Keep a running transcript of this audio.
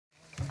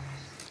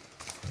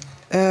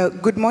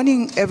Good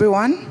morning,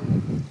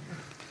 everyone.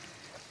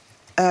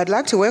 I'd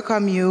like to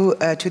welcome you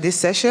to this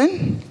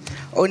session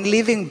on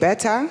living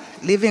better,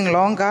 living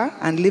longer,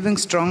 and living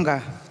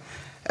stronger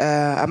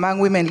among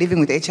women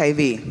living with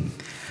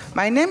HIV.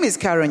 My name is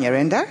Carol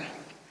Nyirenda,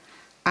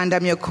 and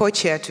I'm your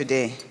co-chair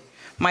today.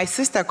 My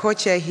sister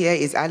co-chair here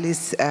is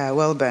Alice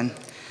Welburn.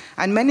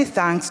 And many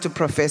thanks to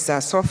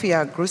Professor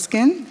Sophia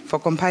Gruskin for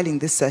compiling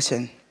this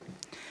session.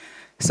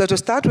 So to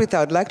start with, I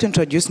would like to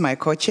introduce my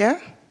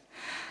co-chair.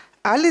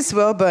 Alice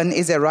Welburn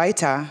is a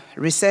writer,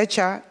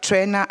 researcher,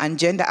 trainer, and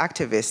gender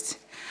activist,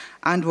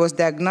 and was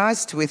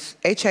diagnosed with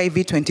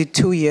HIV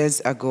 22 years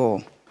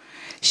ago.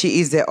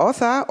 She is the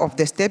author of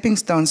the Stepping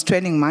Stones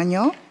Training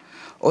Manual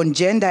on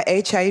Gender,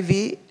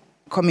 HIV,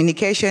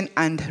 Communication,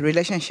 and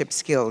Relationship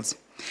Skills,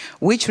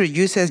 which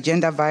reduces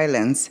gender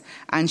violence,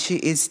 and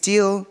it is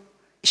still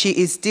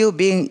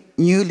being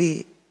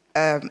newly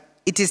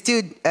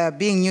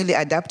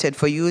adapted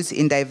for use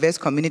in diverse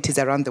communities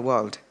around the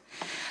world.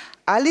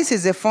 Alice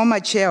is a former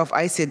chair of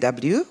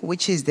ICW,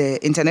 which is the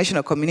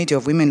International Community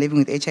of Women Living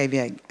with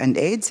HIV and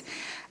AIDS,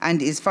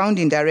 and is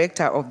founding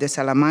director of the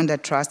Salamander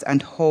Trust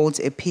and holds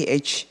a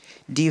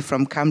PhD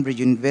from Cambridge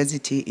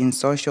University in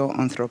social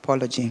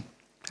anthropology.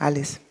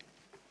 Alice.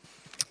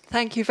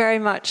 Thank you very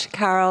much,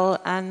 Carol,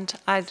 and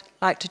I'd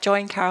like to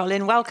join Carol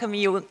in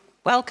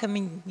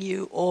welcoming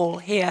you all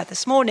here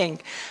this morning.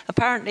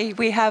 Apparently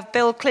we have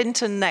Bill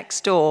Clinton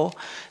next door,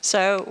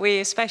 so we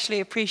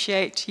especially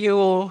appreciate you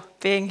all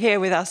being here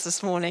with us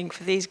this morning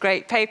for these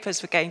great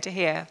papers we're going to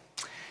hear.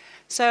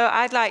 So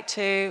I'd like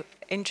to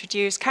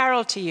introduce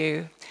Carol to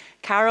you.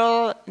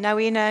 Carol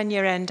Nawina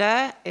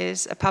Nyirenda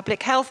is a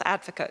public health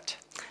advocate,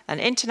 an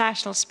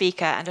international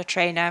speaker and a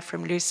trainer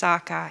from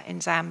Lusaka in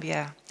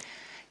Zambia.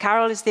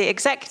 Carol is the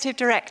Executive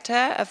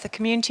Director of the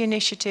Community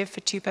Initiative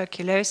for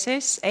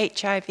Tuberculosis,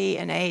 HIV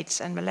and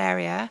AIDS and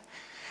Malaria,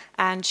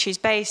 and she's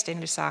based in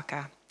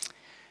Lusaka.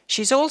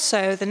 She's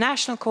also the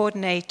National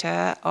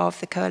Coordinator of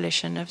the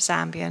Coalition of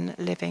Zambian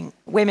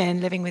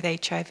Women Living with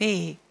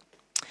HIV.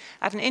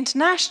 At an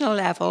international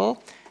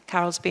level,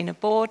 Carol's been a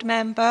board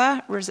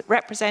member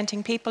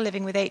representing people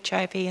living with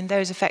HIV and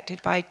those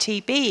affected by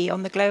TB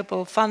on the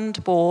Global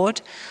Fund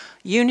Board,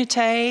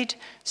 UNITAID,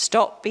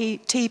 Stop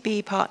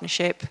TB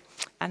Partnership,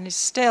 and is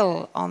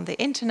still on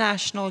the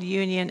International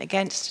Union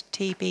Against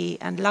TB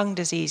and Lung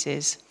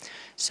Diseases.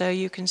 So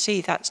you can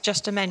see that's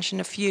just to mention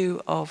a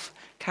few of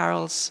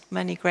Carol's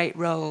many great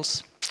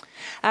roles.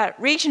 At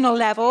regional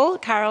level,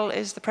 Carol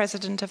is the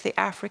president of the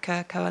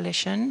Africa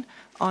Coalition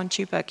on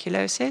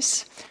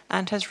Tuberculosis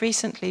and has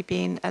recently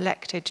been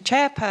elected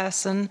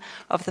chairperson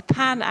of the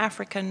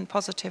Pan-African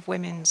Positive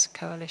Women's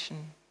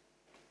Coalition.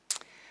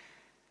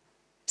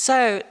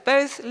 So,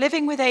 both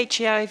living with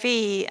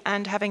HIV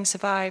and having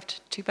survived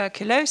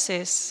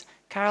tuberculosis,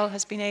 Carol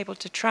has been able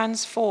to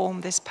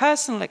transform this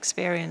personal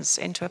experience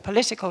into a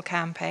political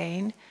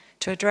campaign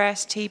to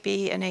address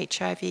TB and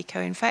HIV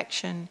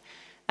co-infection,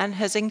 and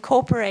has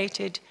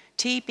incorporated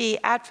TB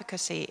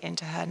advocacy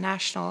into her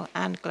national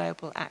and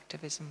global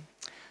activism.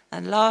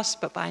 And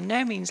last, but by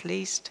no means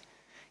least,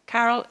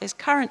 Carol is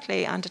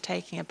currently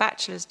undertaking a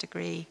bachelor's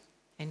degree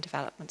in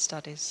development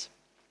studies.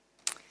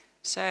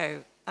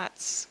 So,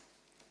 that's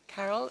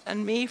Carol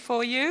and me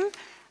for you.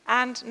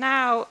 And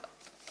now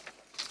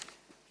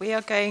we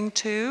are going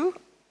to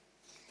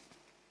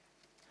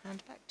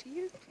hand back to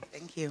you.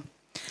 Thank you.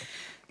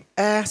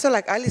 So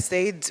like Alice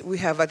said, we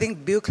have, I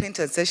think, Bill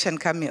Clinton's session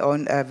coming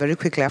on very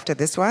quickly after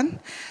this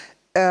one.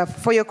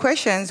 For your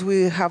questions,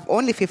 we have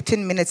only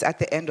 15 minutes at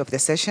the end of the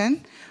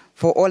session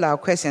for all our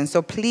questions.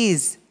 So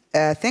please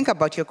think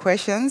about your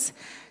questions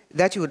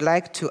that you would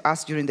like to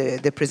ask during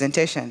the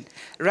presentation.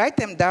 Write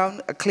them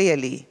down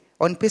clearly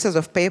on pieces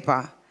of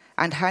paper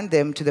and hand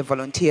them to the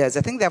volunteers.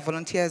 I think there are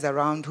volunteers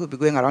around who will be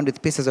going around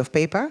with pieces of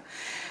paper.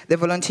 The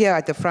volunteer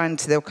at the front,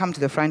 they'll come to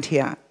the front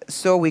here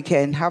so we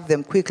can have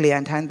them quickly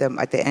and hand them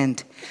at the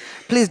end.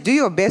 Please do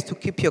your best to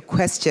keep your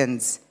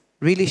questions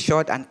really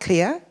short and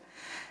clear.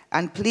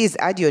 And please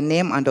add your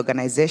name and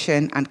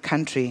organization and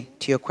country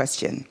to your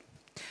question.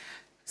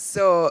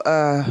 So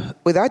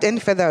without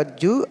any further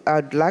ado,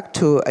 I'd like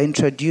to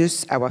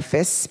introduce our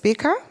first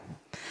speaker.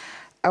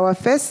 Our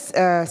first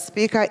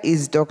speaker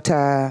is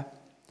Dr.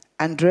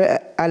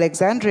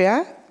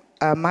 Alexandria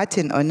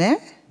Martin-Onra.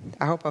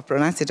 I hope I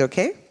pronounced it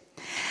okay.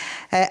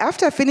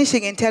 After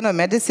finishing internal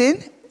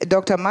medicine,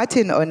 Dr.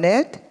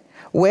 Martin-Onra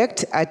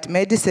worked at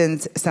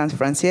Medicines Sans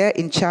Frontières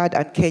in Chad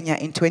and Kenya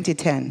in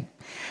 2010.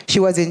 She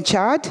was in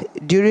Chad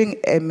during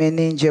a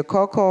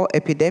meningococcal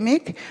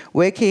epidemic,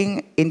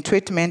 working in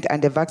treatment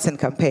and a vaccine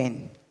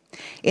campaign.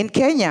 In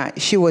Kenya,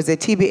 she was a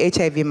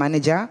TB/HIV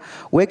manager,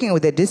 working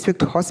with the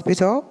district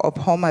hospital of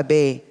Homa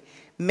Bay,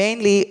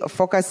 mainly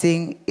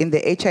focusing in the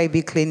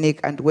HIV clinic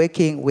and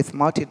working with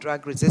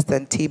multi-drug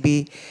resistant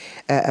TB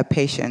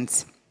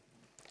patients.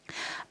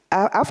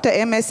 After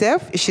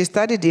MSF, she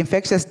studied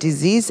infectious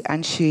disease,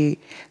 and she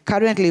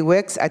currently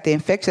works at the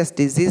infectious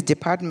disease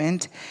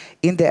department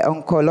in the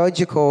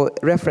Oncological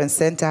Reference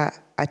Center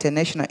at a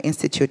national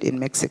institute in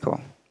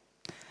Mexico.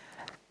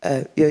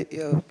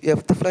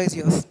 The floor is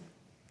yours.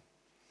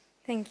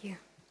 Thank you.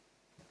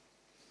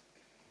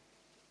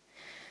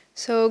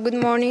 So, good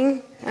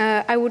morning.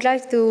 I would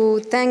like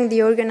to thank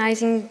the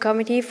organizing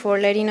committee for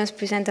letting us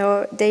present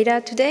our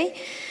data today.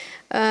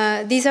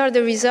 These are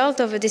the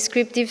result of a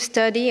descriptive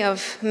study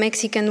of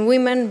Mexican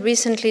women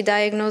recently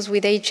diagnosed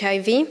with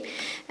HIV,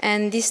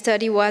 and this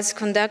study was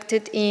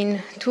conducted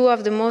in two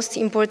of the most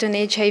important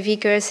HIV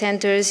care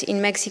centers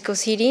in Mexico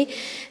City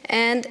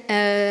and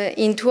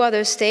in two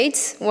other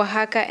states,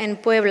 Oaxaca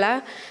and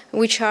Puebla,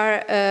 which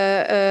are,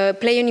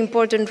 play an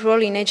important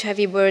role in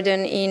HIV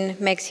burden in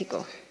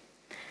Mexico.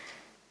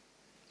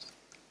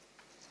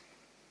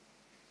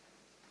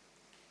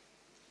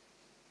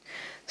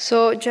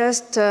 So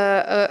just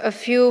a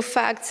few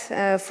facts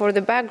for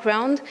the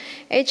background.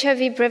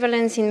 HIV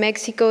prevalence in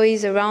Mexico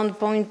is around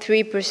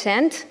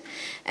 0.3%,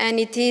 and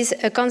it is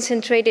a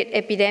concentrated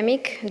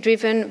epidemic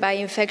driven by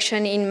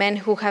infection in men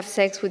who have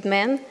sex with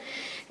men,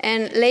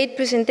 and late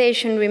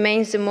presentation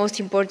remains the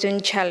most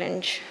important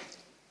challenge.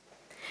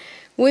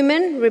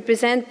 Women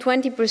represent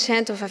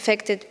 20% of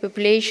affected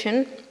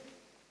population,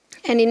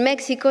 and in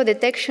Mexico,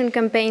 detection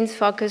campaigns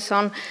focus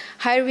on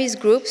high-risk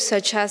groups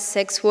such as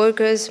sex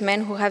workers,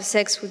 men who have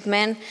sex with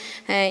men,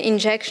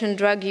 injection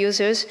drug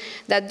users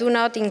that do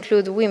not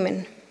include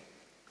women.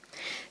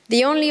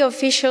 The only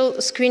official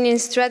screening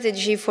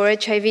strategy for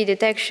HIV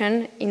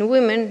detection in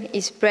women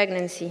is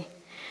pregnancy.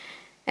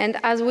 And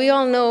as we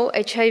all know,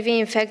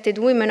 HIV-infected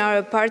women are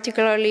a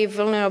particularly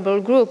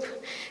vulnerable group,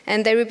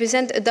 and they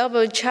represent a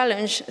double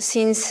challenge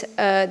since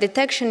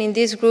detection in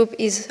this group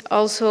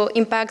also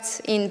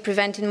impacts in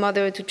preventing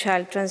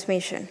mother-to-child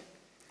transmission.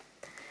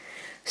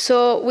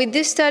 So with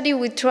this study,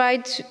 we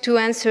tried to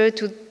answer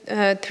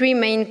to three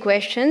main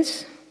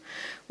questions.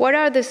 What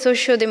are the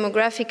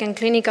socio-demographic and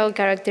clinical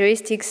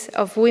characteristics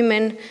of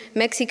women,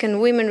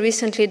 Mexican women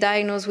recently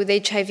diagnosed with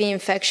HIV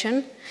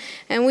infection?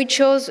 And we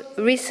chose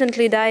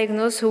recently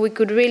diagnosed, so we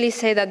could really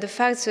say that the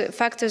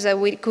factors that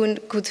we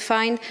could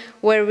find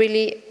were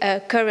really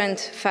current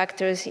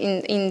factors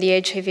in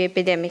the HIV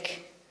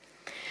epidemic.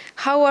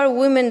 How are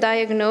women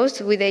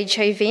diagnosed with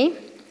HIV?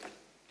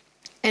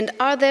 And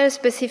are there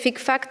specific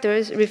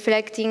factors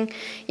reflecting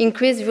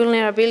increased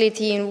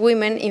vulnerability in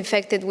women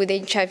infected with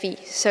HIV,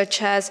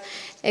 such as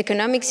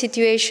economic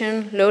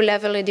situation,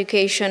 low-level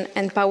education,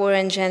 and power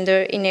and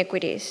gender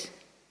inequities?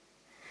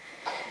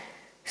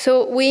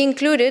 So we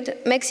included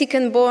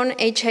Mexican-born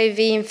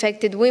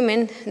HIV-infected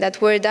women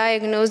that were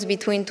diagnosed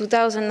between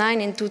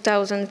 2009 and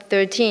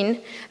 2013,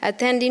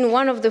 attending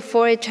one of the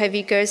 4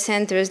 HIV care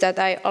centers that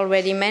I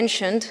already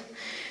mentioned.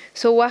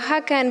 So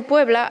Oaxaca and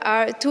Puebla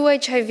are 2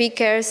 HIV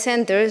care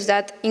centers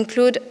that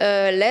include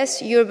a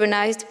less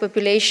urbanized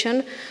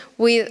population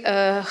with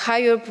a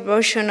higher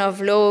proportion of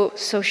low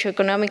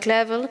socioeconomic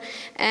level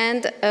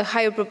and a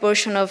higher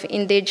proportion of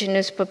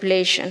indigenous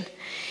population.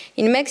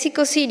 In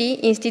Mexico City,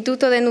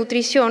 Instituto de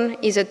Nutrición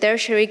is a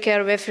tertiary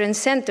care reference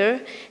center,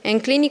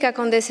 and Clínica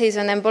Condesa is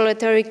an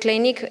ambulatory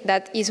clinic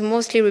that is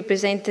mostly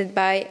represented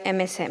by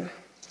MSM.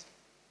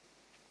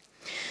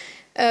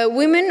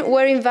 Women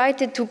were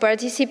invited to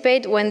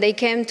participate when they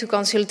came to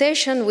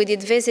consultation. We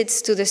did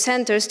visits to the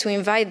centers to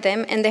invite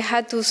them, and they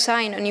had to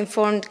sign an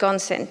informed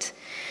consent.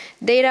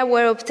 Data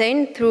were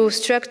obtained through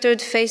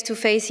structured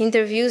face-to-face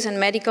interviews and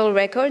medical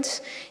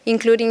records,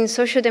 including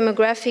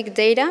socio-demographic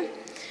data,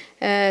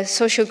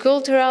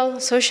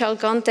 sociocultural, social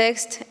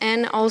context,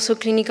 and also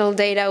clinical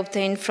data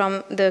obtained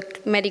from the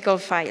medical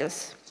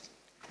files.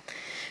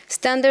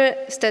 Standard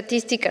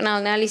statistical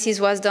analysis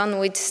was done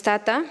with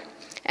STATA,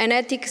 and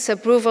ethics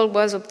approval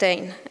was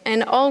obtained.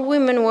 And all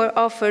women were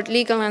offered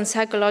legal and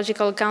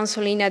psychological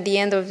counseling at the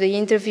end of the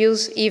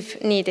interviews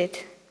if needed.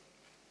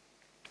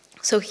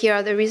 So here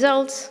are the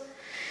results.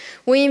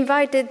 We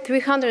invited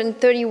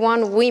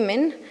 331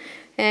 women.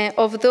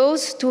 Of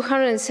those,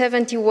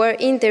 270 were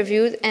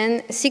interviewed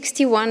and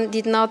 61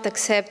 did not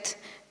accept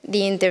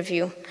the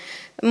interview.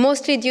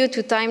 Mostly due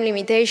to time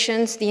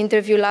limitations, the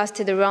interview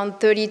lasted around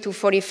 30 to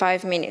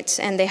 45 minutes,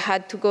 and they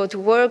had to go to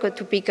work or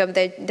to pick up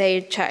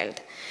their child.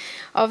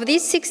 Of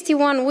these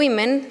 61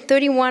 women,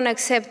 31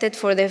 accepted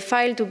for their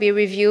file to be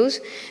reviewed,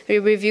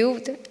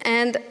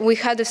 and we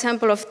had a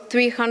sample of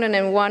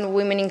 301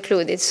 women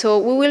included. So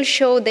we will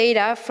show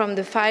data from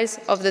the files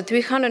of the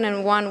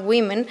 301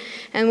 women,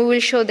 and we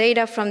will show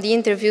data from the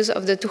interviews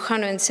of the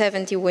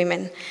 270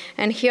 women.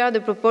 And here are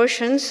the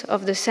proportions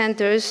of the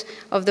centers,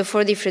 of the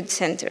 4 different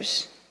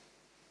centers.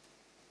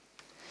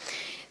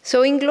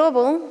 So in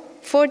global,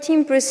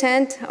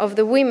 14% of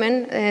the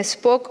women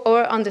spoke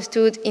or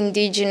understood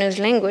indigenous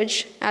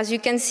language. As you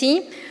can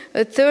see,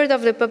 a third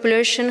of the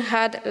population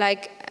had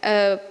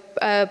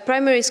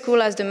primary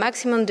school as the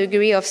maximum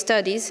degree of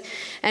studies,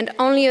 and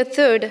only a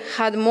third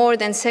had more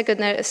than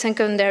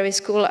secondary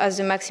school as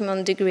the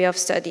maximum degree of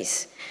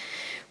studies.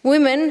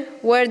 Women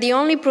were the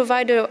only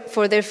provider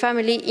for their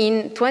family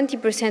in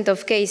 20%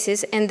 of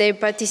cases, and they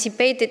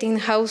participated in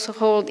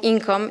household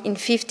income in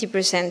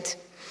 50%.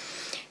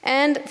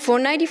 And for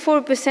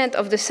 94%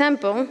 of the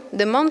sample,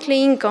 the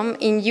monthly income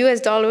in US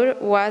dollar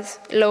was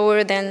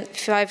lower than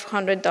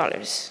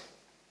 $500.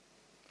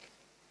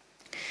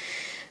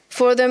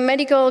 For the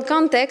medical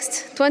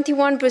context,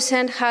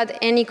 21% had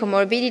any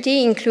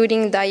comorbidity,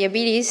 including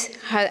diabetes,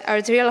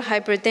 arterial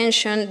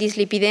hypertension,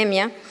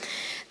 dyslipidemia.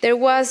 There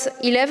was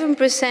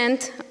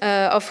 11%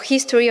 of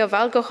history of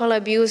alcohol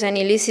abuse and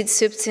illicit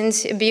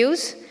substance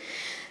abuse.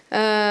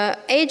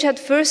 Age at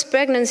first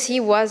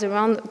pregnancy was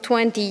around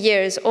 20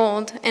 years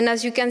old, and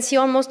as you can see,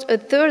 almost a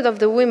third of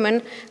the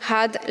women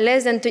had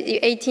less than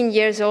 18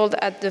 years old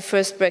at the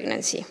first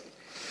pregnancy.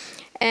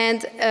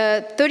 And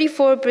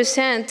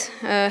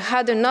 34%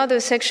 had another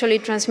sexually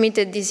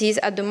transmitted disease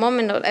at the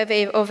moment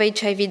of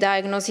HIV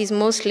diagnosis,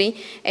 mostly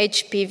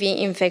HPV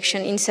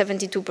infection in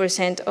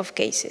 72% of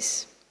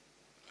cases.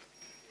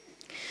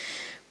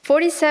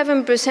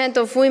 47%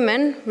 of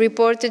women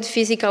reported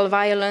physical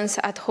violence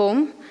at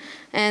home,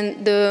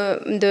 and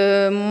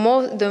the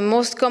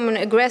most common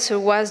aggressor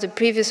was the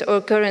previous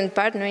or current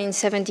partner in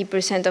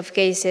 70% of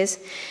cases.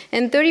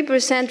 And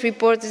 30%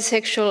 reported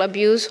sexual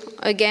abuse,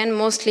 again,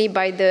 mostly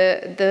by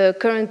the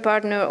current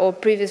partner or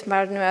previous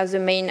partner as the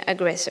main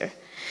aggressor.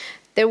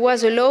 There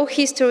was a low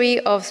history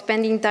of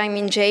spending time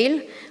in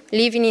jail,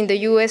 living in the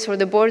US or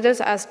the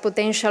borders as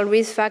potential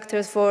risk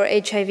factors for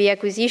HIV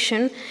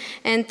acquisition,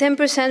 and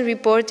 10%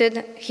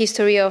 reported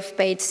history of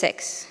paid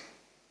sex.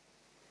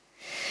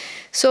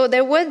 So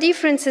there were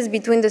differences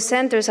between the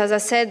centers. As I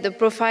said, the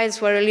profiles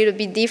were a little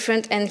bit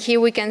different, and here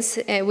we can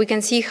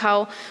see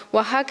how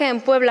Oaxaca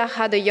and Puebla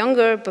had a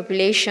younger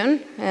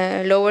population,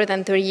 lower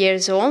than 30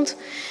 years old.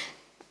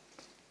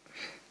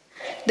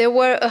 There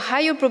were a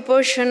higher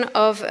proportion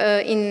of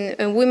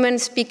women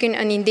speaking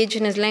an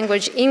indigenous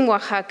language in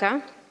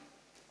Oaxaca.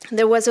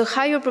 There was a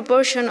higher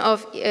proportion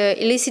of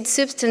illicit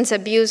substance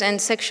abuse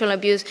and sexual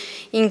abuse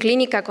in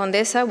Clínica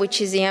Condesa,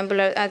 which is the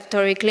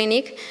ambulatory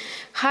clinic,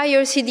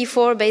 higher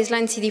CD4,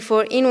 baseline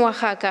CD4 in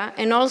Oaxaca,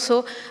 and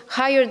also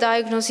higher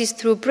diagnosis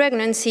through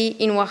pregnancy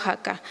in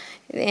Oaxaca.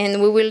 And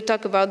we will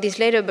talk about this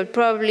later, but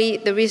probably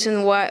the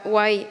reason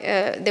why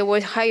there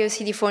was higher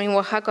CD4 in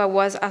Oaxaca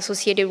was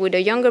associated with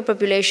a younger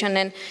population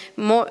and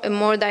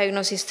more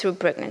diagnosis through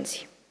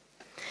pregnancy.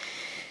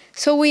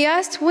 So we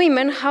asked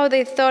women how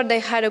they thought they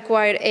had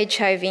acquired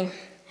HIV,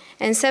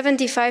 and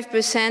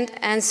 75%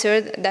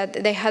 answered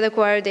that they had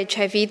acquired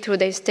HIV through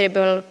their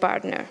stable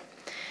partner.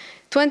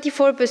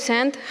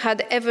 24%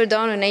 had ever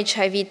done an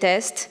HIV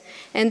test,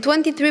 and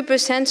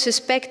 23%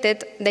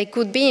 suspected they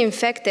could be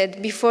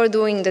infected before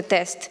doing the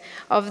test.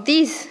 Of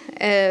these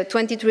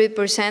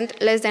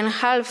 23%, less than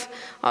half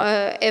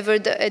ever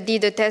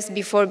did the test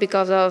before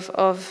because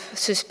of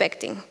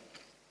suspecting.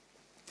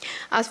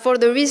 As for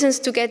the reasons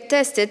to get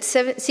tested,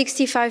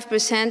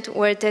 65%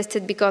 were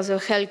tested because a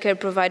healthcare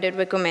provider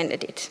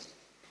recommended it.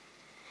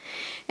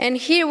 And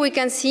here we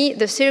can see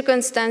the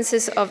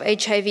circumstances of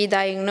HIV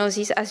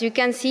diagnosis. As you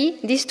can see,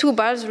 these two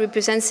bars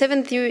represent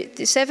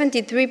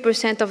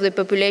 73% of the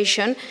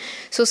population.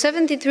 So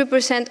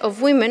 73%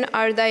 of women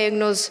are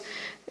diagnosed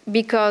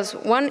because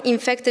one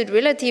infected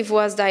relative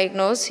was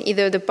diagnosed,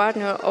 either the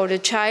partner or the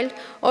child,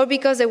 or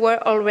because they were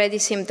already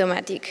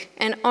symptomatic.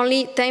 And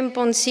only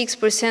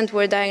 10.6%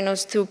 were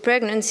diagnosed through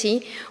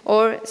pregnancy,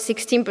 or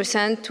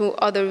 16% to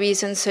other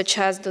reasons such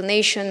as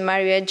donation,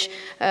 marriage,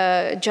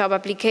 job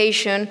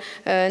application,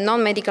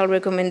 non-medical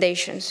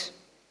recommendations.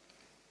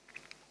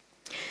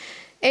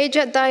 Age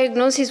at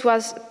diagnosis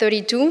was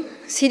 32,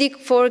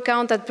 CD4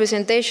 count at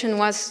presentation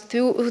was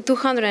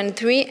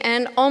 203,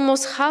 and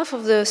almost half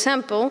of the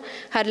sample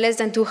had less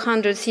than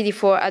 200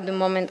 CD4 at the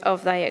moment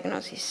of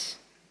diagnosis.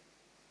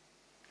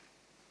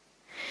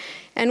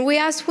 And we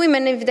asked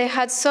women if they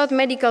had sought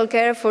medical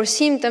care for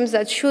symptoms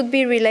that should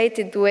be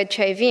related to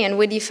HIV, and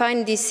we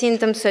defined these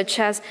symptoms such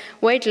as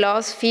weight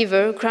loss,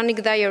 fever,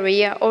 chronic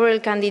diarrhea,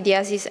 oral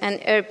candidiasis, and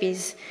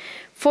herpes.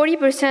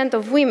 40%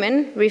 of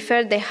women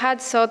referred they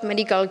had sought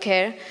medical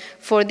care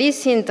for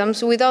these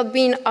symptoms without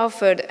being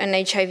offered an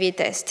HIV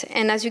test.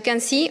 And as you can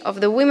see,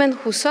 of the women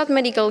who sought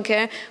medical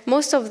care,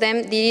 most of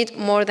them did it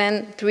more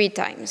than 3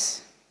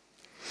 times.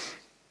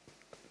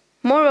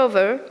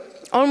 Moreover,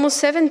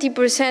 almost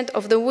 70%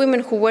 of the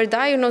women who were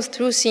diagnosed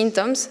through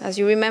symptoms, as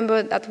you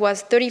remember, that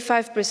was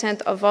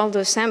 35% of all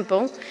the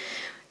sample,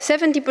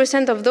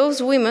 70% of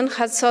those women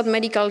had sought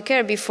medical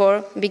care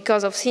before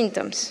because of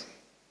symptoms.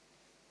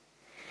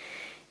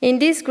 In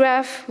this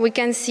graph, we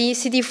can see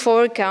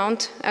CD4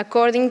 count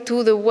according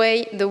to the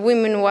way the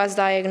woman was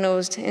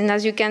diagnosed. And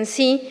as you can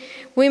see,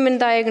 women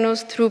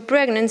diagnosed through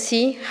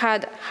pregnancy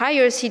had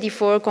higher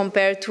CD4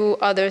 compared to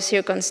other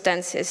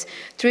circumstances,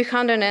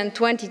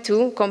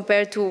 322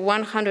 compared to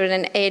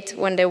 108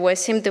 when they were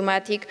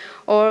symptomatic,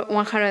 or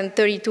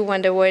 132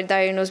 when they were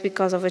diagnosed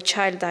because of a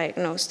child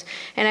diagnosed.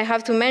 And I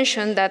have to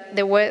mention that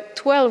there were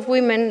 12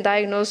 women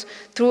diagnosed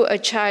through a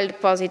child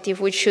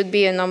positive, which should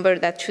be a number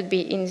that should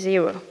be in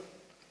 0.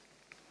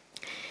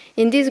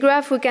 In this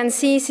graph, we can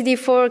see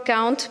CD4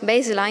 count,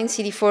 baseline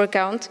CD4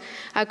 count,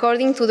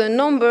 according to the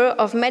number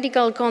of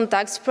medical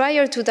contacts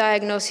prior to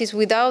diagnosis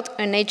without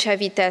an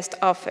HIV test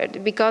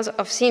offered because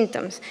of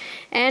symptoms.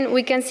 And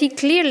we can see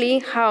clearly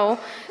how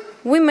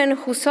women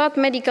who sought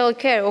medical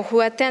care or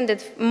who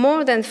attended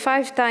more than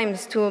 5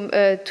 times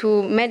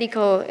to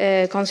medical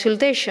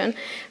consultation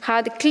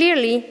had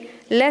clearly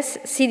less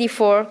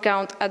CD4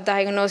 count at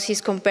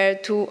diagnosis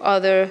compared to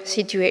other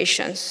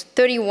situations.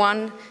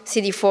 31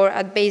 CD4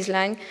 at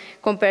baseline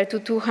compared to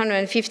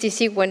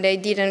 256 when they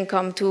didn't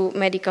come to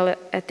medical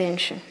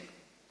attention.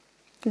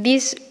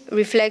 This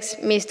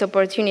reflects missed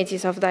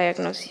opportunities of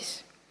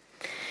diagnosis.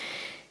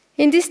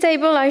 In this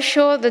table, I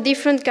show the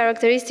different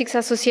characteristics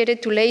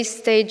associated to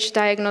late-stage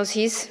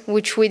diagnosis,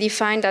 which we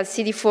defined as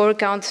CD4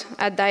 count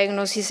at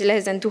diagnosis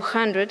less than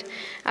 200.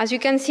 As you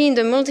can see in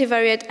the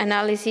multivariate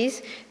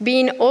analysis,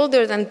 being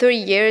older than 30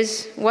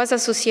 years was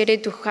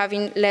associated to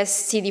having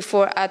less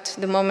CD4 at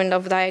the moment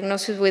of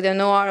diagnosis with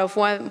an OR of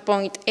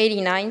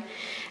 1.89,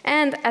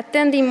 and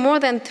attending more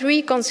than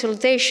 3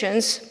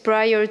 consultations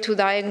prior to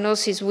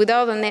diagnosis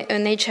without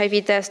an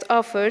HIV test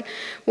offered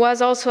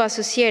was also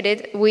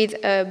associated with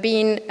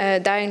being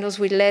diagnosed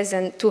with less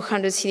than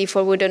 200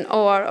 CD4 with an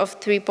OR of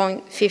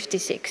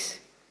 3.56.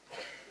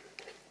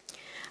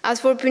 As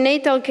for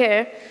prenatal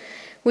care,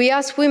 we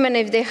asked women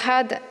if they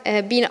had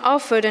been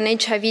offered an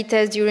HIV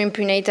test during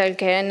prenatal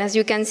care, and as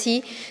you can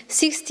see,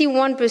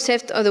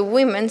 61% of the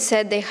women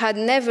said they had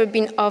never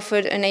been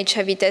offered an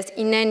HIV test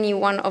in any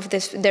one of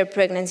their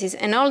pregnancies,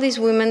 and all these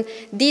women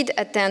did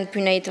attend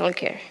prenatal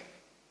care.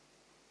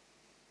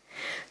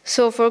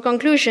 So for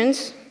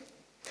conclusions,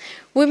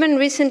 women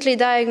recently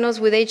diagnosed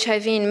with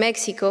HIV in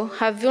Mexico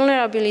have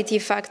vulnerability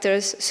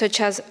factors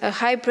such as a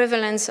high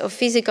prevalence of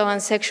physical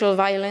and sexual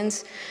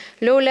violence,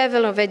 low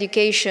level of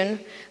education,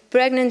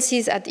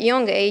 pregnancies at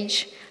young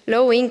age,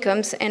 low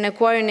incomes, and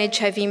acquiring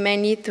HIV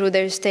mainly through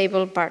their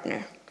stable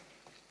partner.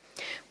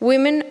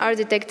 Women are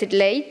detected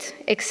late,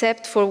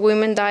 except for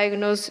women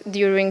diagnosed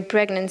during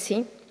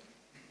pregnancy.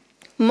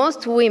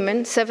 Most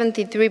women,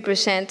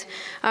 73%,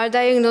 are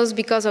diagnosed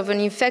because of an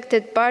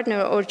infected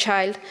partner or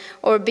child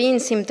or being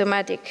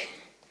symptomatic.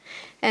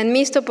 And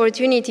missed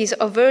opportunities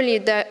of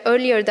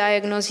earlier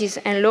diagnosis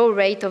and low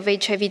rate of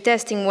HIV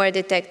testing were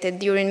detected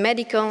during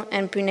medical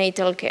and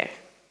prenatal care.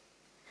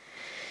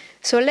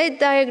 So late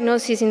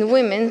diagnosis in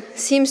women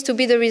seems to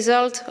be the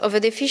result of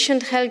a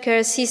deficient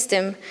healthcare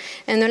system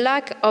and a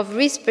lack of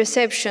risk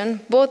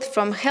perception, both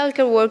from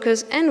healthcare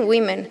workers and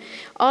women,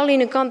 all in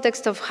a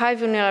context of high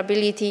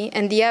vulnerability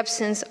and the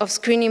absence of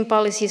screening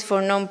policies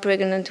for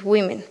non-pregnant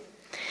women.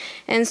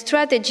 And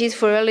strategies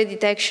for early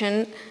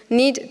detection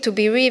need to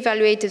be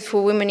re-evaluated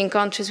for women in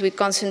countries with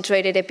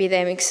concentrated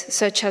epidemics,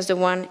 such as the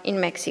one in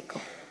Mexico.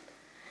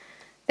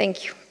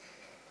 Thank you.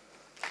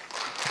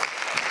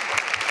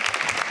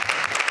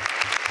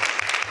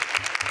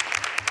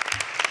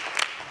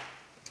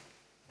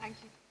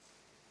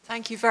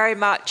 Thank you very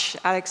much,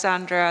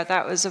 Alexandra.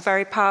 That was a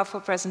very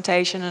powerful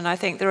presentation, and I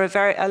think there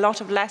are a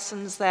lot of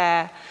lessons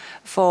there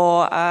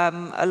for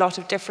a lot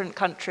of different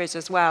countries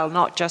as well,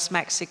 not just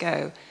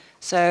Mexico.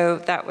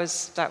 So that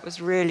was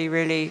really,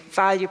 really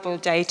valuable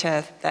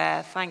data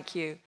there. Thank you.